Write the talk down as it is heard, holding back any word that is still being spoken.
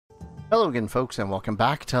Hello again, folks, and welcome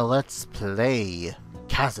back to Let's Play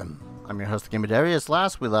Chasm. I'm your host, Darius.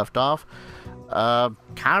 Last we left off, kind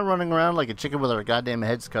of running around like a chicken with our goddamn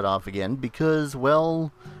heads cut off again because,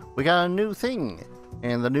 well, we got a new thing,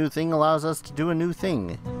 and the new thing allows us to do a new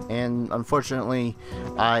thing. And unfortunately,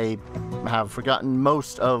 I have forgotten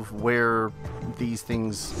most of where these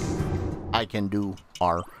things I can do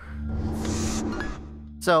are.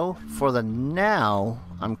 So, for the now,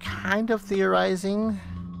 I'm kind of theorizing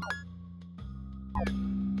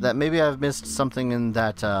that maybe I've missed something in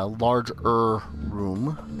that larger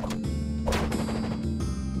room.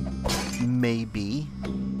 Maybe.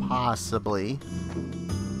 Possibly.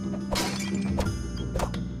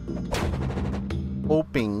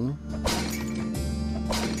 Hoping.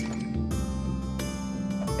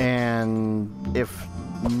 And if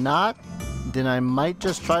not, then I might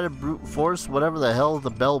just try to brute force whatever the hell the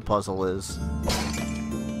bell puzzle is.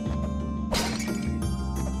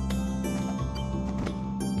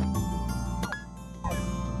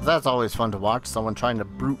 That's always fun to watch, someone trying to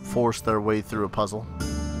brute force their way through a puzzle.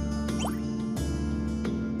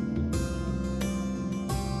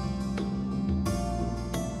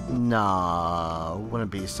 Nah, wouldn't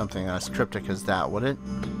be something as cryptic as that, would it?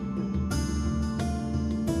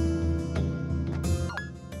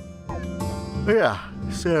 Yeah,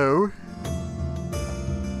 so...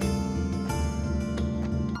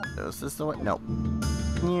 Is this the way? No.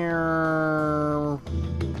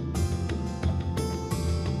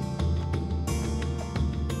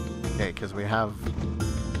 Okay, because we have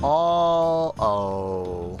all...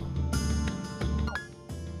 Oh.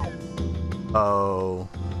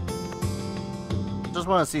 Just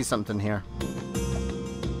want to see something here.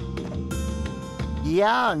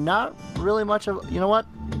 Yeah, not really much of... You know what?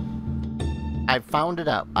 I found it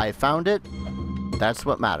out. I found it. That's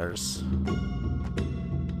what matters.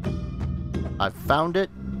 I found it.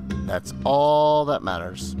 That's all that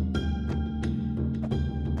matters.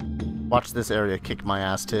 Watch this area kick my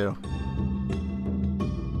ass too.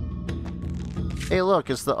 Hey look,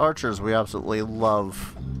 it's the archers we absolutely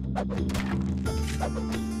love.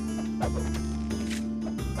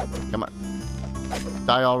 Come on.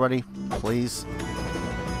 Die already, please.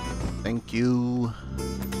 Thank you.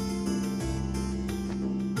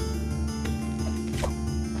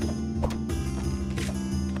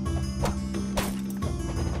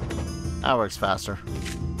 That works faster.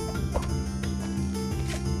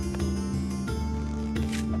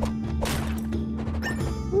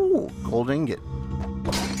 Ooh, gold ingot.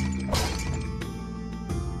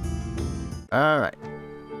 Alright.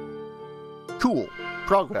 Cool.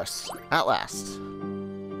 Progress. At last.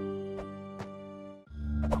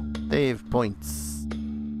 Save points.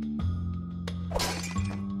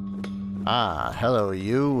 Ah, hello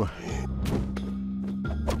you.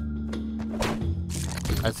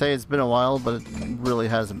 I'd say it's been a while, but it really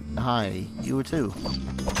hasn't. Hi, you too.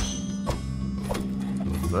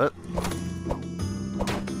 What?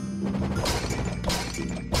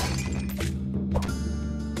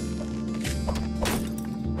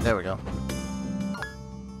 There we go.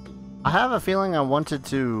 I have a feeling I wanted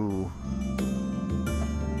to...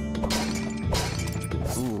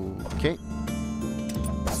 Ooh, okay.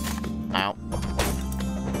 Ow.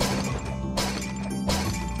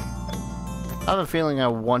 I have a feeling I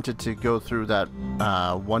wanted to go through that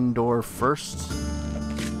one door first.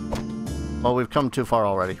 Well, we've come too far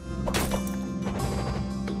already.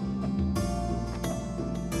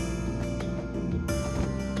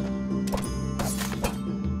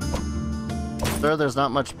 There's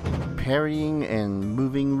not much parrying and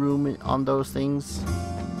moving room on those things,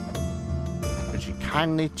 but you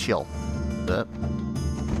kindly chill.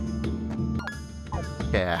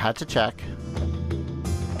 Okay, I had to check.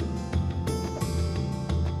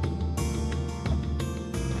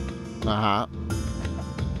 Uh-huh.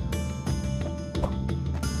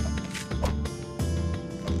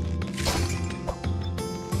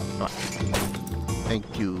 Come on.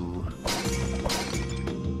 Thank you.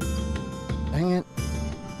 Dang it.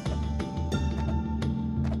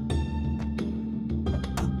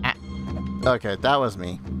 Ah. Okay, that was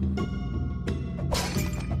me.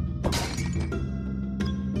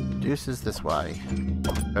 Deuces this way.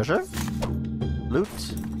 Treasure? Loot?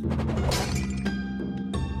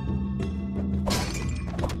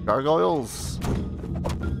 Gargoyles?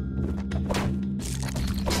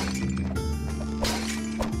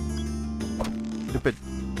 Stupid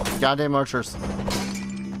goddamn archers.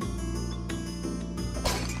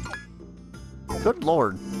 Good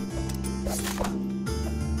lord.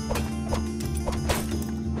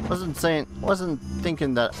 Wasn't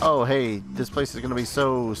thinking that, oh hey, this place is gonna be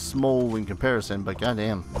so small in comparison, but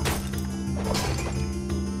goddamn.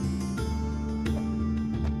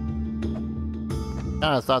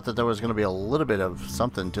 Kind of thought that there was going to be a little bit of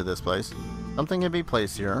something to this place. Something can be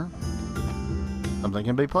placed here. Something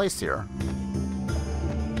can be placed here.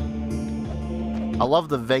 I love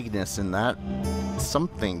the vagueness in that.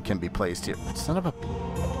 Something can be placed here. Son of a...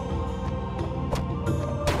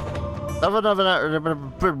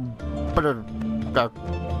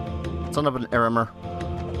 Son of an error.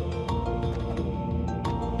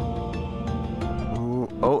 Ooh,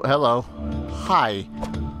 oh, hello. Hi.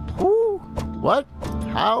 Ooh, what?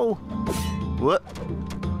 How? What?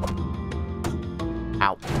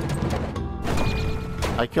 Ow.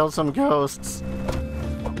 I killed some ghosts.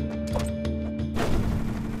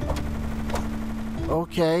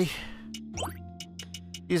 Okay.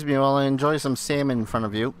 Excuse me while I enjoy some salmon in front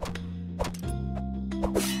of you.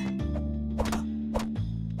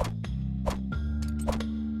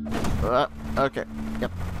 Okay.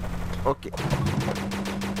 Yep. Okay.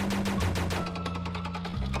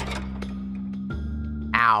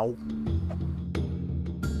 Ow.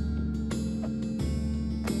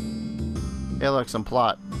 Hey, look, some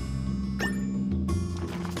plot.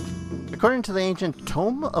 According to the ancient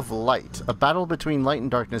Tome of Light, a battle between light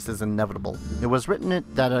and darkness is inevitable. It was written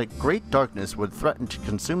that a great darkness would threaten to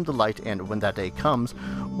consume the light, and when that day comes,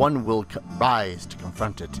 one will rise to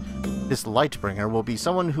confront it. This Lightbringer will be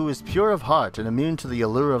someone who is pure of heart and immune to the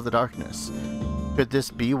allure of the darkness. Could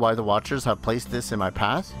this be why the Watchers have placed this in my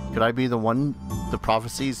path? Could I be the one the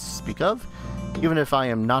prophecies speak of? Even if I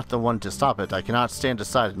am not the one to stop it, I cannot stand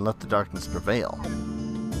aside and let the darkness prevail.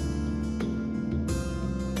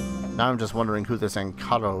 Now I'm just wondering who this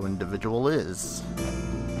Ankaro individual is.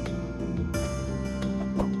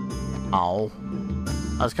 Ow.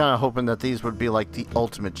 I was kind of hoping that these would be like the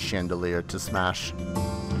ultimate chandelier to smash.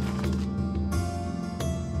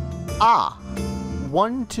 Ah!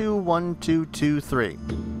 1 2 1 2 2 3.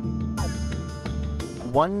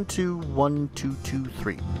 1 2 1 2 2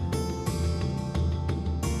 3.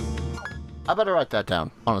 I better write that down,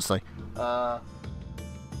 honestly. Know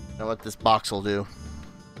what this box will do.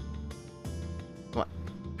 Come on.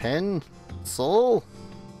 Pencil.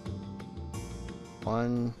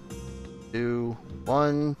 1 2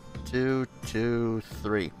 1 2 2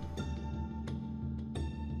 3.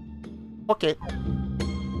 Okay.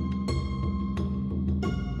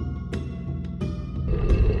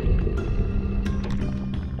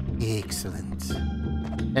 Excellent.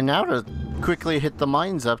 And now to quickly hit the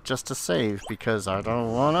mines up just to save, because I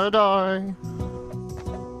don't want to die.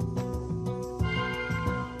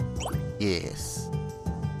 Yes.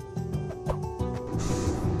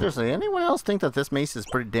 Seriously, anyone else think that this mace is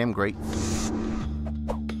pretty damn great?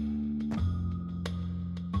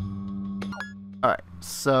 Alright,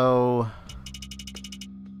 so...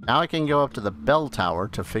 now I can go up to the bell tower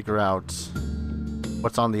to figure out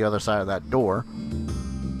what's on the other side of that door.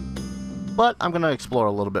 But I'm gonna explore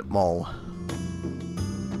a little bit more.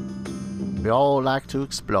 We all like to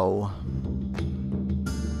explore.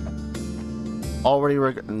 Already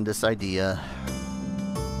regretting this idea.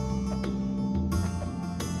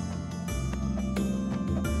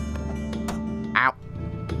 Ow.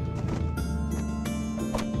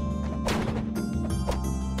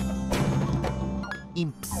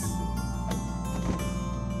 Imps.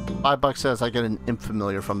 $5 says I get an imp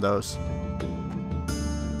familiar from those.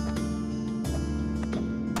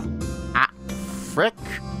 Frick!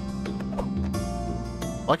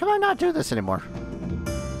 Why can I not do this anymore?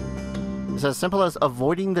 It's as simple as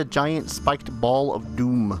avoiding the giant spiked ball of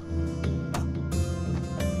doom.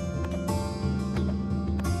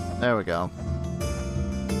 There we go.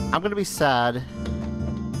 I'm gonna be sad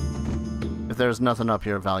if there's nothing up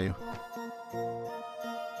here of value.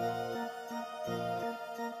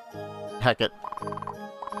 Heck it.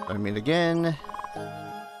 I mean again.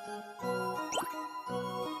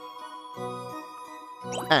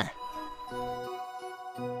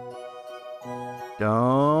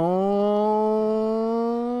 Don't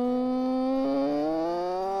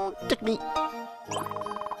tick me.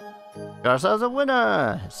 Got ourselves a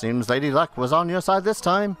winner. Seems Lady Luck was on your side this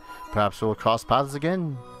time. Perhaps we'll cross paths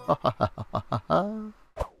again.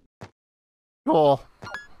 Cool.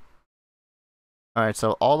 Alright,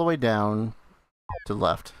 so all the way down to the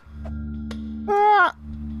left. Ah!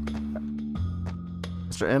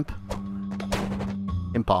 Mr. Imp.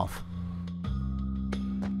 Imp off.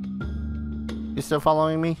 You still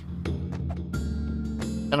following me?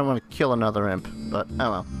 I don't want to kill another imp, but oh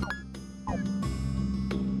well.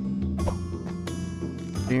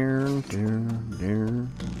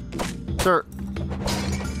 Sir!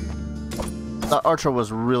 That archer was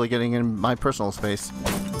really getting in my personal space.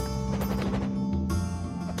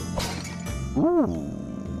 Ooh.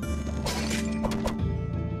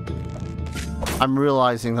 I'm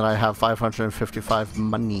realizing that I have 555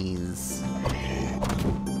 monies.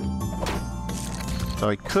 So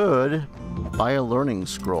I could buy a learning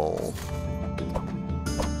scroll.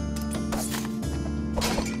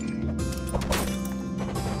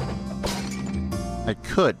 I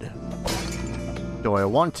could. Do I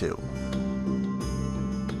want to?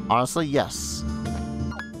 Honestly, yes.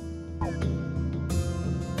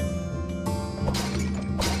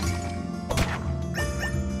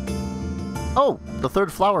 Oh, the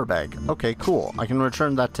third flower bag. Okay, cool. I can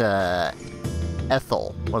return that to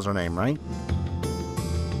Ethel, was her name, right?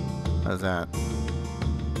 What is that?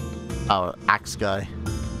 Oh, axe guy.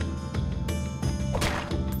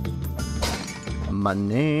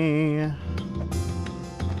 Money.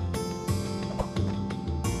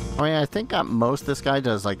 I mean, I think at most this guy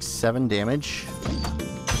does like 7 damage.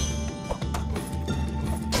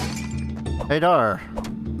 Hey Dar,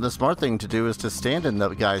 the smart thing to do is to stand in the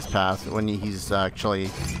guy's path when he's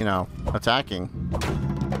actually, you know, attacking.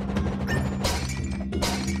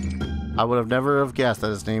 I would have never have guessed that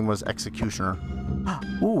his name was Executioner.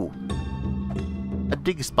 Ooh. A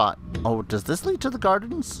dig spot. Oh, does this lead to the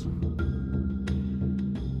gardens?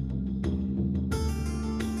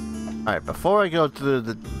 Alright, before I go to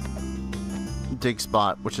the dig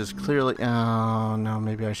spot, which is clearly... Oh, no,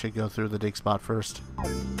 maybe I should go through the dig spot first.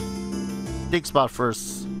 Dig spot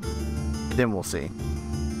first, then we'll see.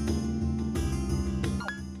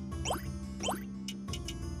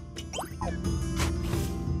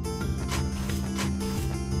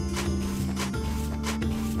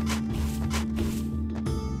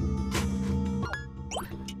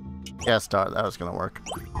 Yeah, start. That was gonna work.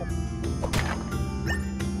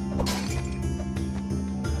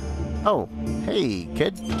 Oh, hey,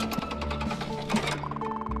 kid.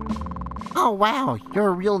 Oh, wow. You're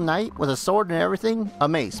a real knight with a sword and everything? A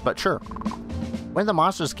mace, but sure. When the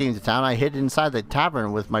monsters came to town, I hid inside the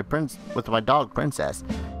tavern with my dog, Princess.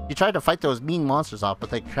 She tried to fight those mean monsters off, but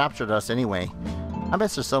they captured us anyway. I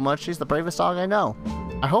miss her so much. She's the bravest dog I know.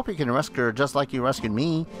 I hope you can rescue her just like you rescued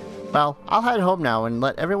me. Well, I'll head home now and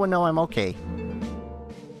let everyone know I'm okay.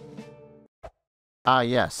 Ah,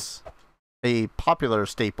 yes. A popular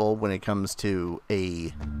staple when it comes to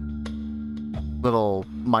a little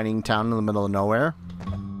mining town in the middle of nowhere.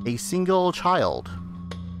 A single child.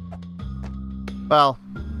 Well,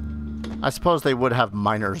 I suppose they would have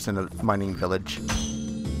miners in a mining village.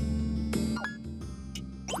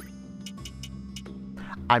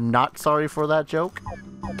 I'm not sorry for that joke.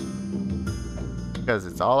 Because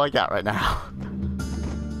it's all I got right now.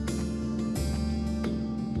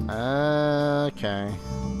 Okay.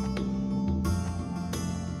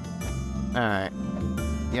 Alright.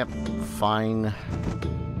 Yep, fine.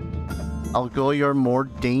 I'll go your more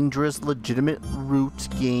dangerous, legitimate route,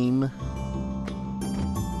 game.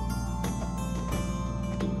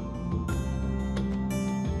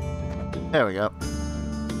 There we go.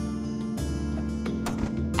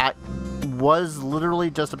 I was literally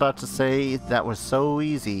just about to say that was so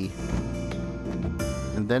easy.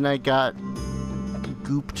 And then I got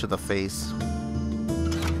goop to the face.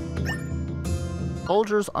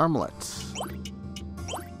 Soldier's armlet.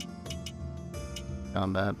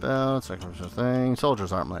 Combat belt, sacrificial thing,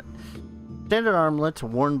 soldier's armlet. Standard armlet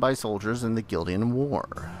worn by soldiers in the Gildian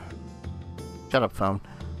War. Shut up, phone.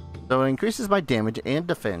 So it increases my damage and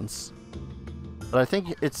defense. But I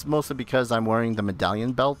think it's mostly because I'm wearing the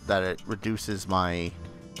medallion belt that it reduces my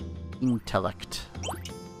intellect.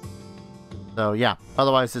 So yeah,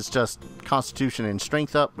 otherwise it's just constitution and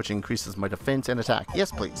strength up, which increases my defense and attack. Yes,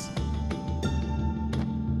 please.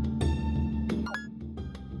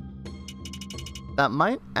 That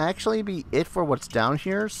might actually be it for what's down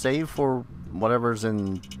here, save for whatever's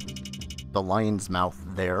in the lion's mouth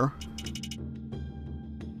there.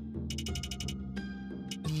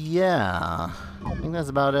 Yeah, I think that's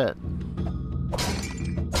about it.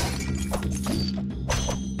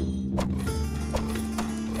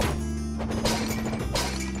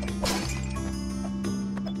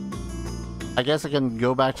 I guess I can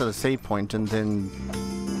go back to the save point and then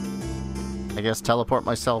I guess teleport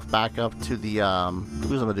myself back up to the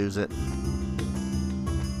who's gonna do it?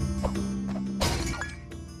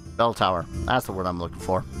 Bell tower. That's the word I'm looking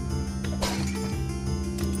for.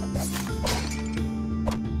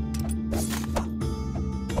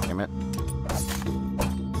 Damn it.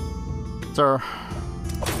 Sir.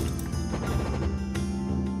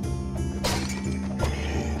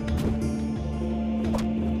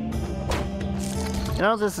 You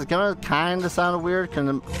know, this is gonna kind of sound weird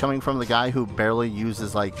coming from the guy who barely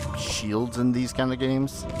uses, like, shields in these kind of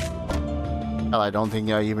games. Hell, I don't think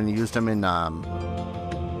I even used them in,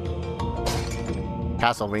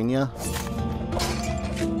 Castlevania.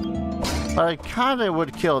 But I kinda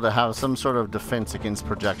would kill to have some sort of defense against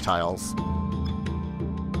projectiles.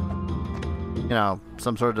 You know,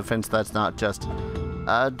 some sort of defense that's not just,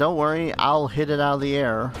 don't worry, I'll hit it out of the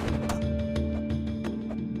air.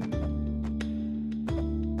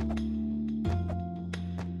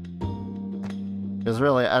 Because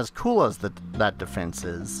really, as cool as that defense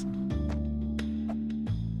is,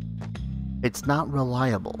 it's not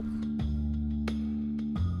reliable.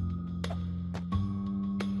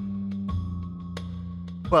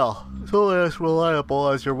 Well, it's only as reliable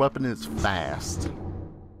as your weapon is fast.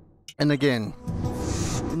 And again,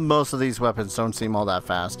 most of these weapons don't seem all that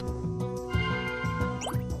fast.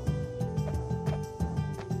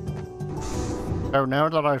 So now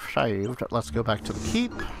that I've saved, let's go back to the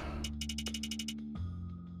keep.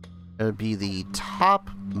 It would be the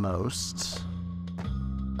topmost.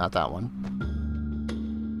 Not that one.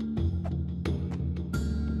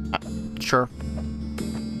 Sure.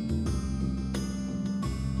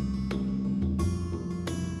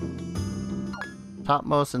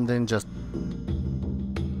 Topmost and then just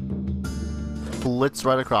blitz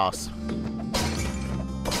right across.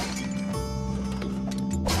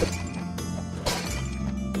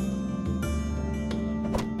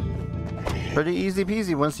 Pretty easy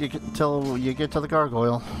peasy once you get till you get to the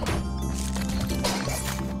gargoyle.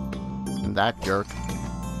 And that jerk.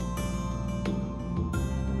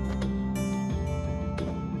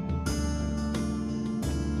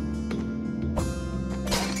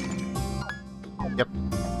 Yep.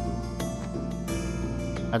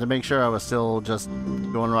 Had to make sure I was still just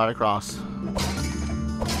going right across.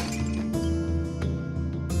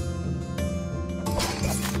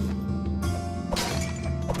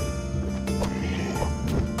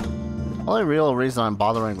 Only real reason I'm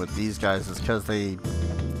bothering with these guys is because they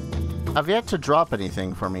have yet to drop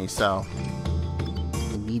anything for me, so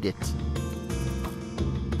I need it.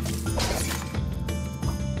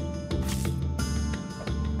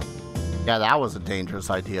 Yeah, that was a dangerous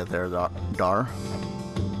idea there, Dar.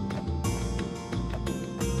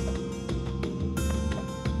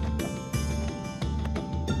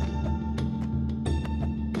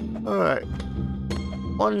 Alright.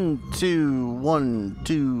 1, 2, 1,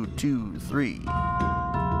 2, 2, 3. I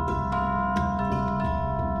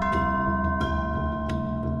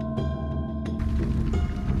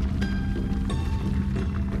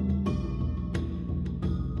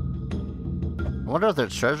wonder if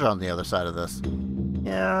there's treasure on the other side of this.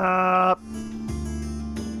 Yeah.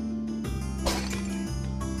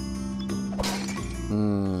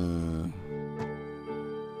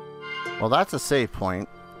 Well, that's a save point.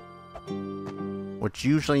 Which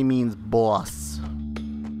usually means boss.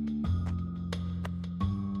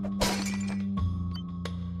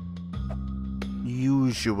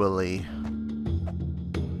 Usually.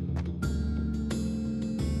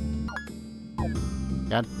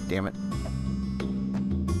 God damn it.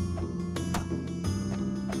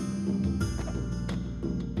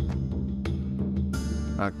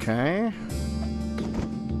 Okay.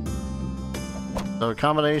 So a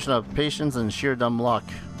combination of patience and sheer dumb luck.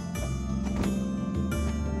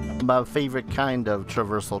 My favorite kind of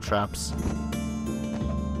traversal traps.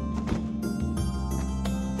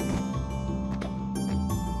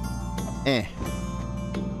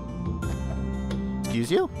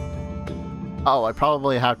 Excuse you? Oh, I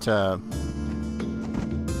probably have to...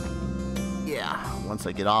 Yeah, once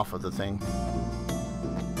I get off of the thing.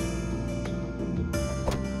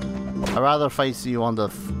 I'd rather face you on the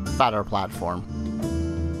fatter platform.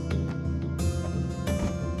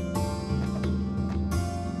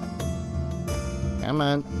 Come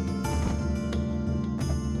on.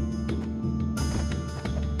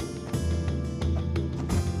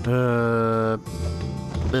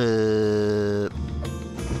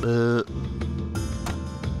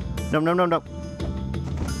 No, no, no, no.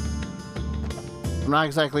 I'm not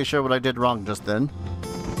exactly sure what I did wrong just then.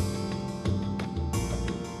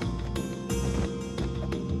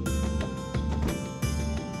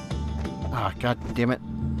 Ah, God damn it.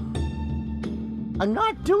 I'm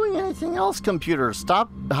not doing anything else, computer.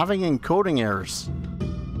 Stop having encoding errors.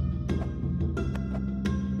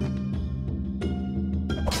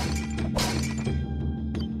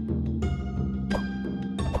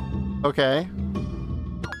 Okay.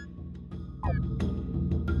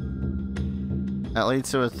 That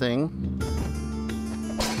leads to a thing.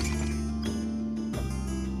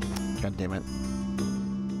 God damn it.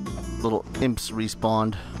 Little imps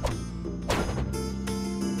respawned.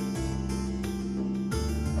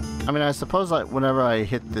 I mean, I suppose that whenever I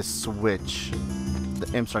hit this switch,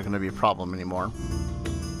 the imps aren't going to be a problem anymore.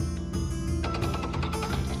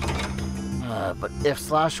 But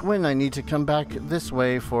if/win, I need to come back this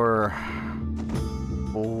way for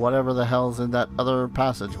whatever the hell's in that other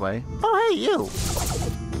passageway. Oh, hey, you!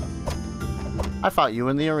 I fought you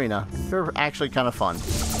in the arena. You're actually kind of fun.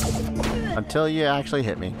 Until you actually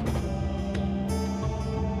hit me.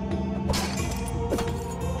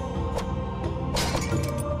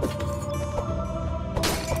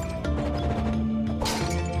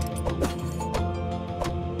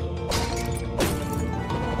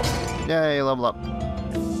 Yay, level up.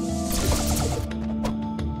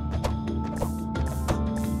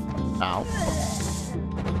 Ow.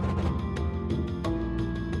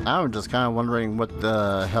 I'm just kind of wondering what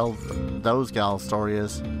the hell those gals' story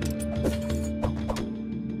is.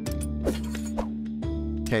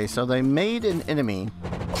 Okay, so they made an enemy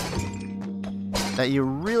that you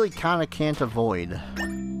really kind of can't avoid.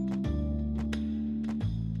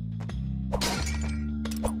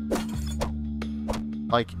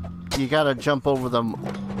 Like, you gotta jump over them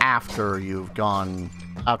after they've gone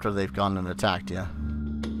and attacked you.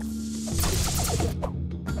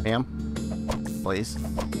 Ma'am, please.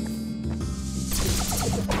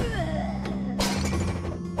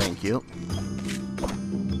 Thank you.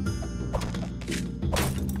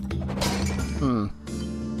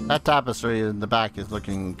 That tapestry in the back is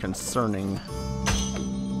looking concerning.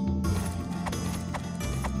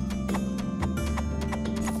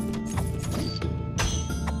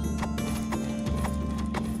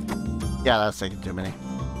 Yeah, that's taking too many.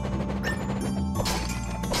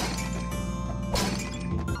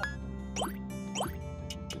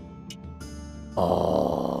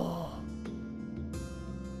 Oh.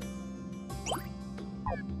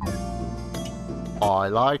 I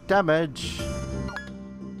like damage.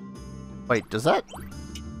 Wait, does that?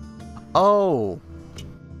 Oh.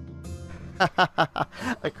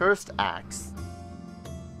 A cursed axe.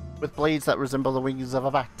 With blades that resemble the wings of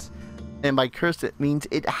a bat. And by cursed, it means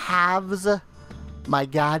it halves my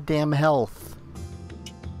goddamn health.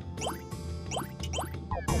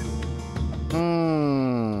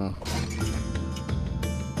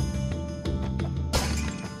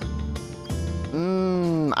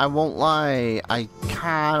 I won't lie. I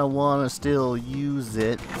kinda wanna still use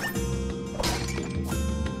it.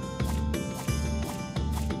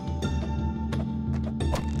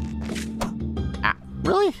 Ah,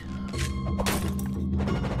 really?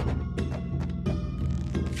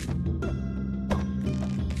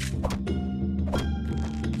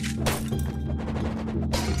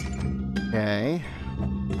 Okay.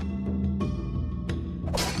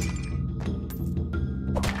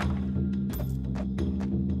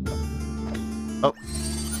 Oh.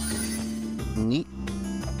 Neat.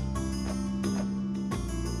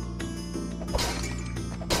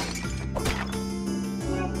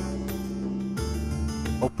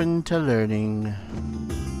 Open to learning.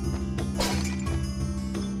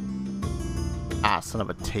 Ah, son of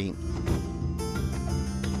a taint.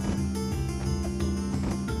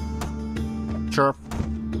 Sure.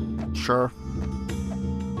 Sure.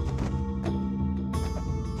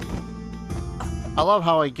 I love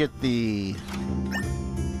how I get the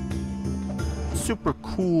super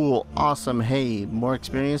cool, awesome, hey, more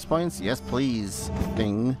experience points? Yes, please,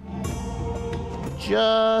 thing.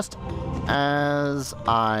 Just as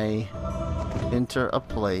I enter a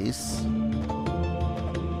place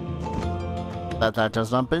that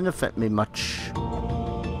does not benefit me much.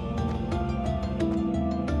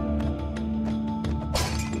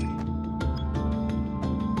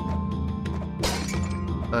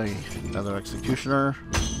 Hey, another executioner.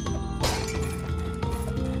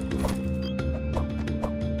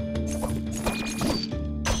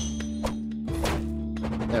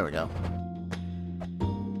 There we go.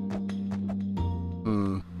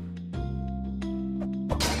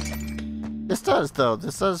 This does, though.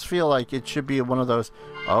 This does feel like it should be one of those,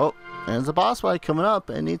 oh, there's a boss fight coming up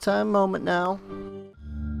anytime moment now.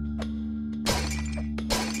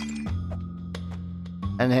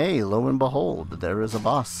 And hey, lo and behold, there is a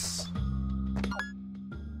boss.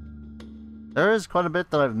 There is quite a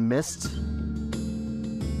bit that I've missed.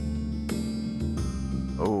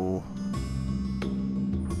 Oh.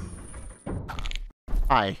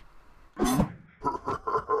 Hi.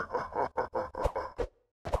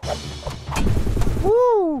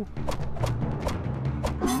 Woo!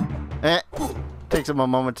 Takes him a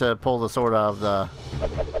moment to pull the sword out of the...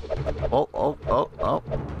 Oh, oh, oh, oh.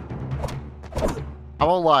 I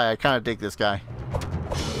won't lie, I kind of dig this guy.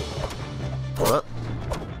 What?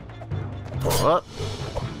 What?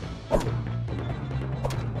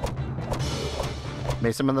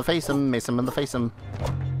 Mace him in the face him, mace him in the face him.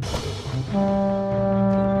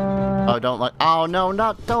 Oh, don't like. Oh no,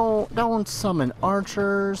 not don't summon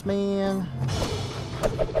archers, man.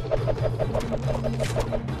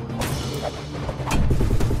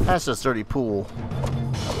 That's just dirty pool.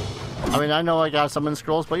 I mean, I know I got summon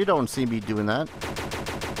scrolls, but you don't see me doing that.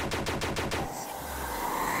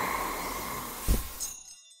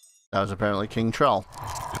 That was apparently King Trell.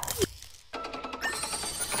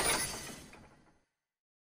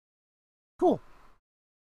 Cool.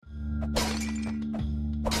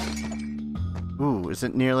 Ooh, is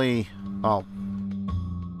it nearly... Oh.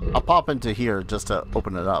 I'll pop into here just to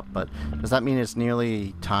open it up, but does that mean it's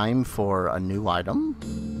nearly time for a new item?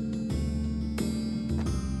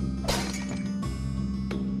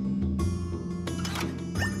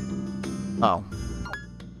 Oh.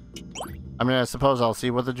 I mean, I suppose I'll see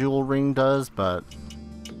what the jewel ring does, but...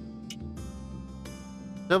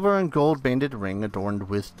 Silver and gold banded ring adorned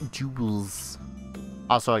with jewels.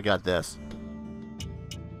 Also, I got this.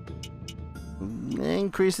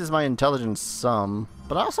 Increases my intelligence some,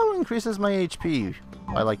 but also increases my HP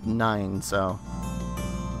by like 9, so...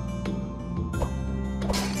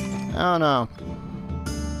 I don't know.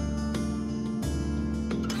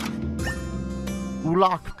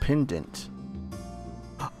 Ulak pendant.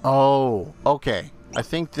 Oh, okay. I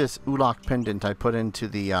think this Ulak pendant I put into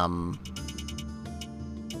the,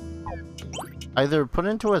 either put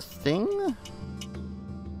into a thing?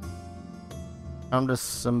 Found a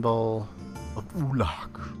symbol of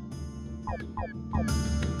Ulak.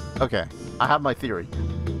 Okay, I have my theory.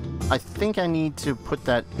 I think I need to put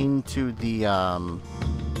that into the,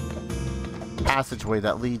 passageway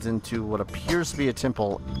that leads into what appears to be a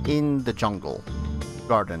temple in the jungle.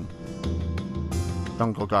 Garden.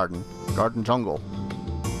 Jungle garden. Garden jungle.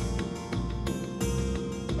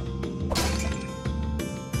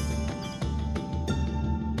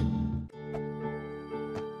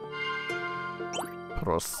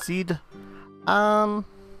 Proceed. I'm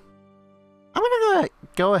gonna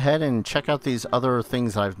go ahead and check out these other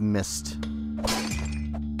things that I've missed.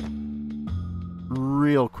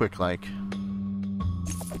 Real quick, like.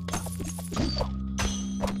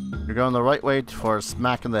 You're going the right way for a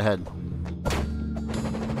smack in the head.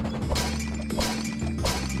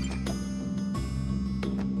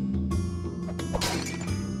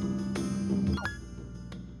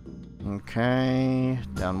 Okay,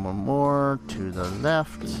 down one more, to the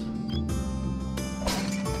left.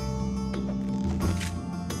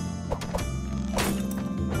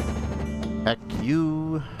 Heck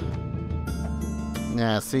you.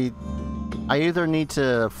 Yeah, see, I either need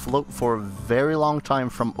to float for a very long time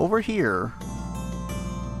from over here,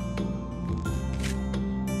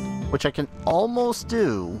 which I can almost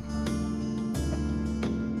do.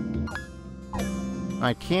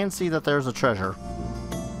 I can see that there's a treasure.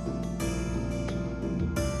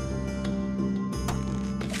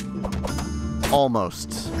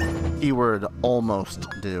 Almost. Keyword almost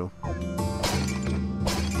do.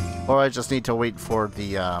 Or I just need to wait for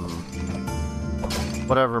the,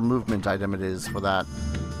 whatever movement item it is for that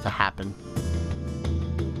to happen.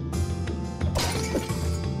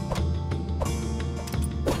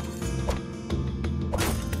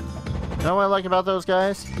 You know what I like about those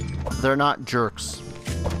guys? They're not jerks.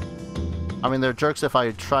 I mean, they're jerks if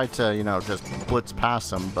I try to, you know, just blitz past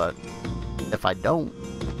them, but if I don't...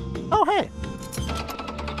 Oh, hey!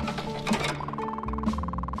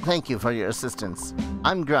 Thank you for your assistance.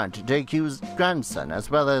 I'm Grant, JQ's grandson, as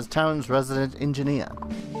well as town's resident engineer.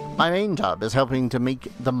 My main job is helping to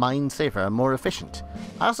make the mine safer and more efficient.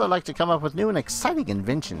 I also like to come up with new and exciting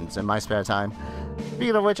inventions in my spare time.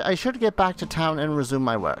 Speaking of which, I should get back to town and resume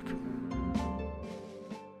my work.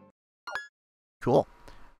 Cool.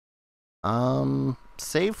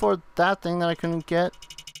 Save for that thing that I couldn't get.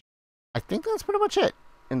 I think that's pretty much it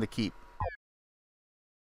in the keep.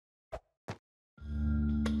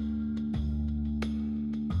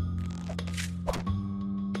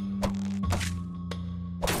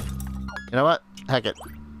 You know what? Heck it.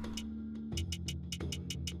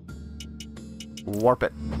 Warp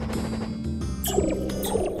it.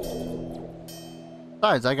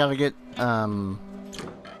 Besides, I gotta get, gotta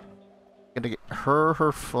get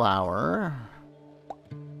her flower.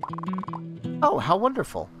 Oh, how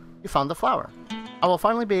wonderful. You found the flower. I will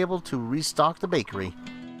finally be able to restock the bakery.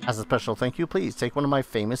 As a special thank you, please take one of my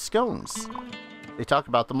famous scones. They talk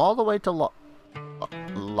about them all the way to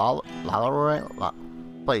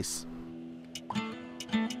place.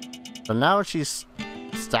 So now she's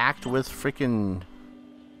stacked with freaking...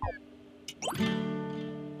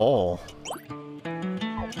 Oh.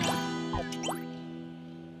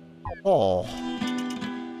 Oh.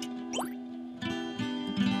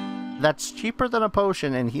 That's cheaper than a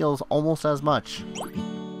potion and heals almost as much.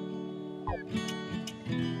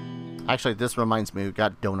 Actually, this reminds me, we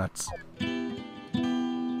got donuts.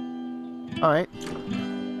 Alright.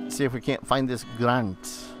 See if we can't find this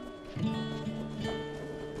Grant.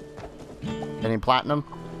 Any platinum?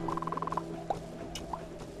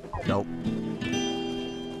 Nope.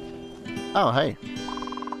 Oh, hey.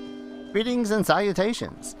 Greetings and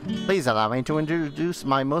salutations. Please allow me to introduce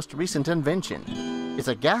my most recent invention. It's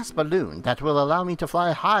a gas balloon that will allow me to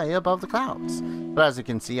fly high above the clouds. But as you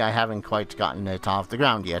can see, I haven't quite gotten it off the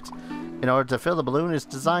ground yet. In order to fill the balloon,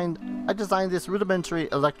 I designed this rudimentary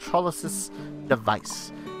electrolysis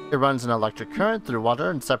device. It runs an electric current through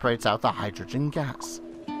water and separates out the hydrogen gas.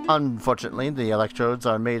 Unfortunately, the electrodes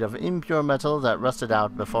are made of impure metal that rusted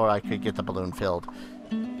out before I could get the balloon filled.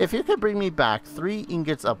 If you could bring me back 3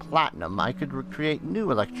 ingots of platinum, I could recreate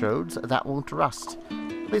new electrodes that won't rust.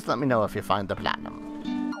 Please let me know if you find the platinum.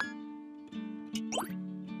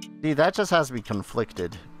 See, that just has me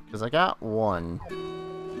conflicted, because I got 1.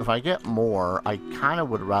 If I get more, I kind of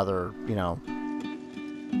would rather, you know,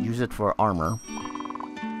 use it for armor.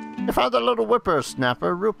 You found the little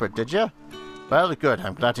whippersnapper, Rupert, did you? Well, good,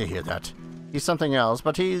 I'm glad to hear that. He's something else,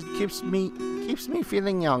 but he keeps me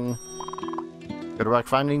feeling young. Good work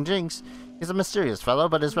finding Jinx. He's a mysterious fellow,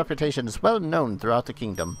 but his reputation is well known throughout the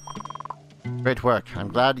kingdom. Great work. I'm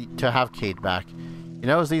glad to have Cade back. He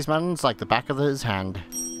knows these mountains like the back of his hand.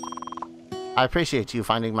 I appreciate you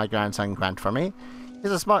finding my grandson Grant for me.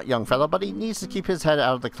 He's a smart young fellow, but he needs to keep his head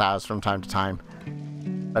out of the clouds from time to time.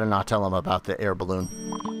 Better not tell him about the air balloon.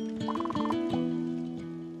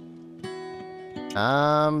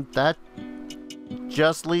 That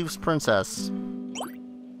just leaves Princess.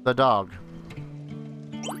 The dog.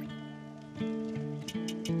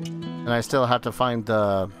 And I still have to find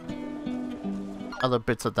the other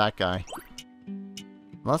bits of that guy.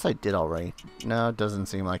 Unless I did already. No, it doesn't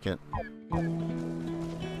seem like it.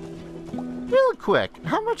 Real quick,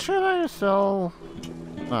 how much should I sell?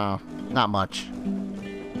 Oh, not much.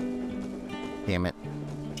 Damn it.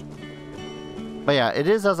 But yeah, it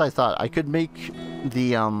is as I thought. I could make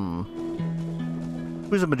the,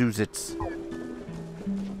 Hoozamaduzits.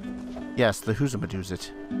 Yes, the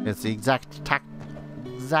Hoozamaduzit. It's the exact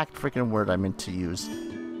freaking word I meant to use.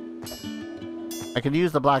 I could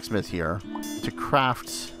use the blacksmith here to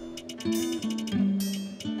craft,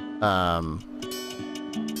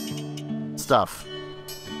 stuff.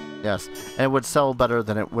 Yes, and it would sell better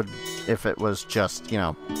than it would if it was just, you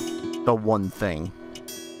know, the one thing.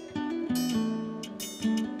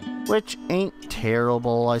 Which ain't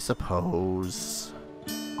terrible, I suppose.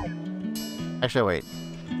 Actually, wait.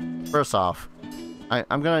 First off,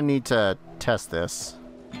 I'm gonna need to test this.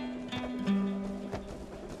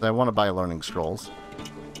 I want to buy learning scrolls.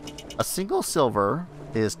 A single silver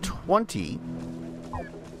is 20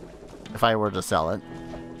 if I were to sell it.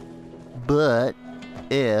 But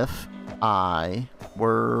if I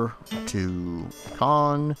were to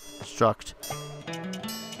construct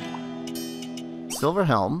silver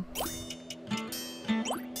helm,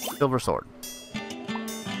 silver sword.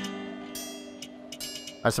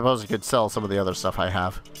 I suppose I could sell some of the other stuff I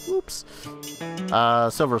have. Oops.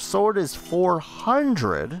 Silver sword is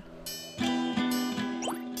 400.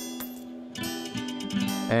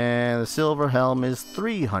 And the silver helm is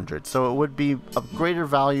 300. So it would be of greater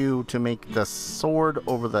value to make the sword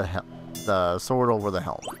over the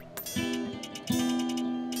helm.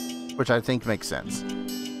 Which I think makes sense.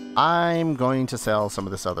 I'm going to sell some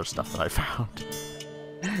of this other stuff that I found.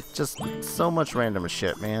 Just so much random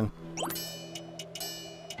shit, man.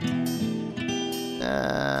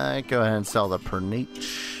 Go ahead and sell the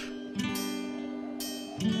Perniche.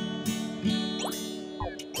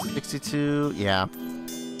 62, yeah.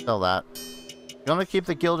 Sell that. Gonna keep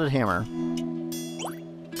the Gilded Hammer.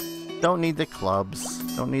 Don't need the clubs.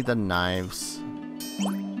 Don't need the knives.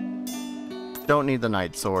 Don't need the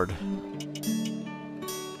Night Sword.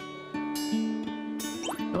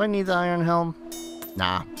 Do I need the Iron Helm?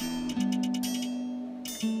 Nah.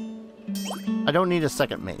 I don't need a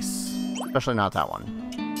second mace. Especially not that one.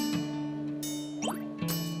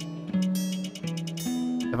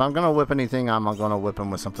 If I'm gonna whip anything, I'm gonna whip him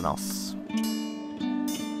with something else.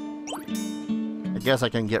 I guess I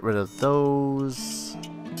can get rid of those.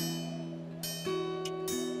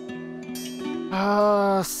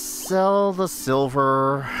 Sell the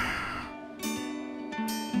silver.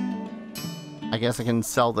 I guess I can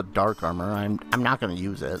sell the dark armor. I'm not gonna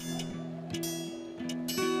use it.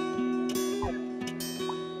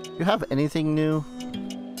 Do you have anything new?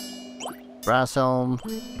 Brass helm,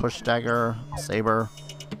 push dagger, saber.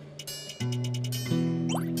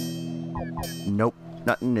 Nope,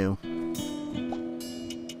 nothing new.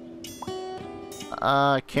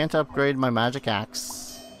 Can't upgrade my magic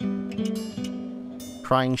axe.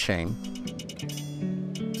 crying shame.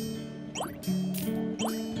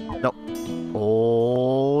 Nope.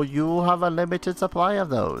 Oh, you have a limited supply of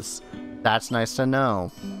those. That's nice to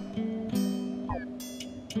know.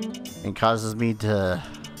 It causes me to...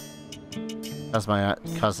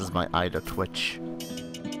 causes my eye to twitch.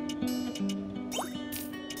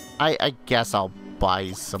 I guess I'll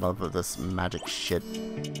buy some of this magic shit.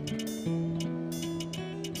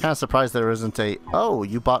 Kinda surprised there isn't a, oh,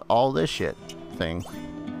 you bought all this shit thing.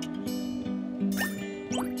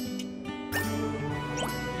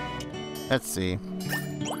 Let's see.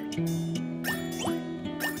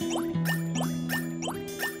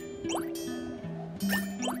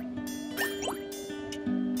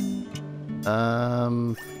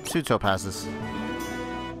 Two topazes.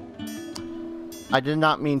 I did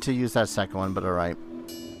not mean to use that second one, but alright.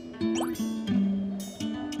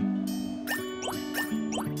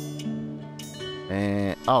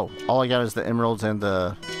 And oh, all I got is the emeralds and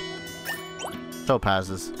the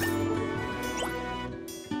topazes.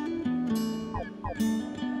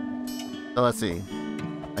 So let's see.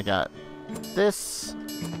 I got this.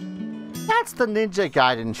 That's the Ninja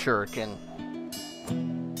Gaiden shuriken.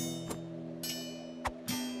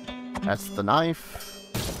 That's the knife.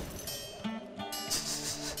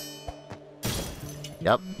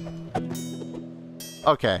 Yep.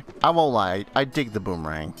 Okay, I won't lie. I dig the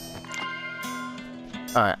boomerang.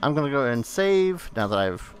 Alright, I'm gonna go ahead and save now that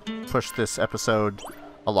I've pushed this episode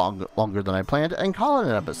along longer than I planned and call it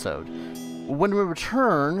an episode. When we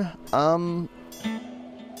return,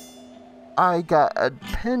 I got a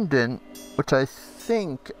pendant, which I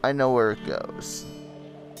think I know where it goes.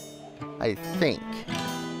 I think.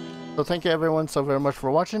 So thank you everyone so very much for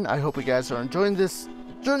watching. I hope you guys are enjoying this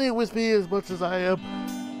journey with me as much as I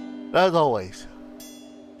am. As always.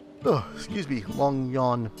 Oh, excuse me, long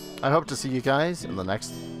yawn. I hope to see you guys in the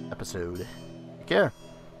next episode. Take care.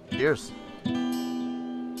 Cheers.